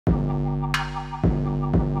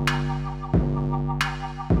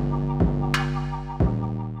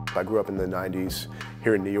I grew up in the 90s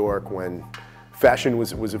here in New York when fashion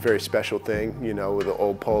was a very special thing, you know, with the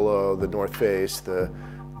old Polo, the North Face, the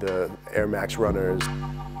Air Max runners.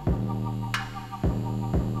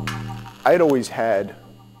 I had always had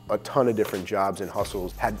a ton of different jobs and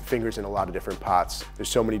hustles, had fingers in a lot of different pots. There's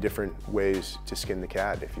so many different ways to skin the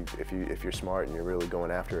cat if you're smart and you're really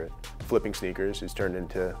going after it. Flipping sneakers has turned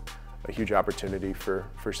into a huge opportunity for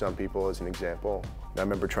some people, as an example. I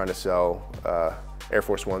remember trying to sell Air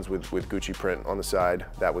Force Ones with Gucci print on the side.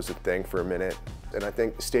 That was a thing for a minute. And I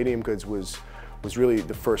think Stadium Goods was really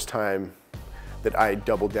the first time that I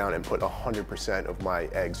doubled down and put 100% of my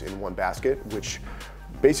eggs in one basket, which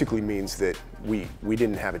basically means that we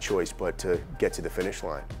didn't have a choice but to get to the finish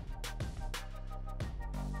line.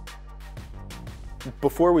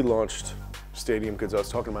 Before we launched Stadium Goods, I was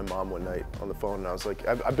talking to my mom one night on the phone, and I was like,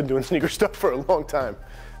 I've been doing sneaker stuff for a long time.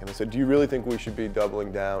 And I said, do you really think we should be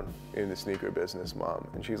doubling down in the sneaker business, Mom?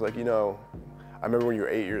 And she's like, you know, I remember when you were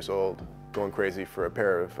 8 years old, going crazy for a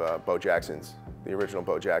pair of Bo Jacksons, the original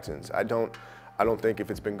Bo Jacksons. I don't think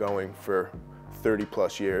if it's been going for 30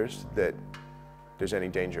 plus years that there's any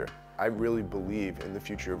danger. I really believe in the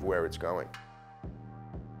future of where it's going.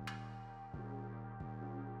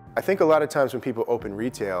 I think a lot of times when people open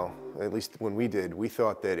retail, at least when we did, we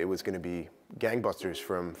thought that it was going to be gangbusters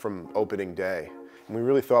from opening day. And we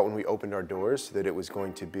really thought when we opened our doors that it was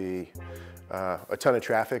going to be a ton of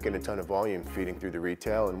traffic and a ton of volume feeding through the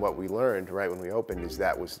retail. And what we learned right when we opened is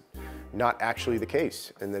that was not actually the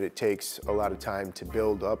case, and that it takes a lot of time to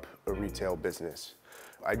build up a retail business.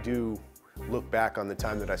 I do look back on the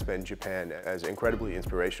time that I spent in Japan as incredibly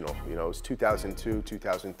inspirational. You know, it was 2002,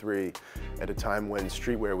 2003, at a time when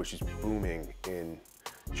streetwear was just booming in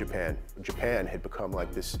Japan. Japan had become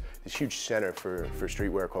like this huge center for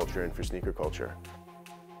streetwear culture and for sneaker culture.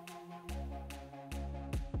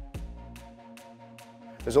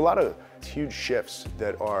 There's a lot of huge shifts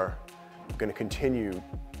that are going to continue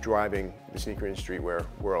driving the sneaker and streetwear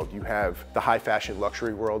world. You have the high fashion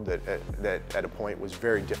luxury world that at a point was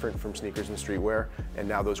very different from sneakers and streetwear, and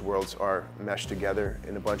now those worlds are meshed together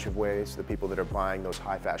in a bunch of ways. The people that are buying those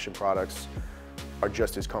high fashion products are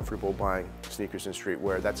just as comfortable buying sneakers and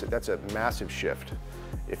streetwear. That's a massive shift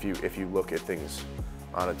if you look at things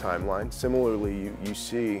on a timeline. Similarly, you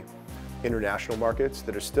see international markets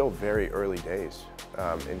that are still very early days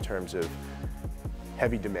in terms of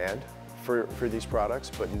heavy demand for these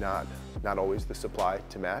products, but not always the supply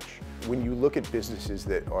to match. When you look at businesses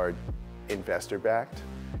that are investor-backed,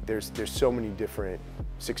 there's so many different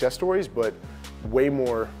success stories, but way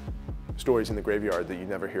more stories in the graveyard that you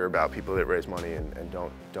never hear about, people that raise money and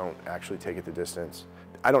don't actually take it the distance.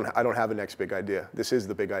 I don't have a next big idea. This is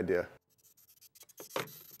the big idea.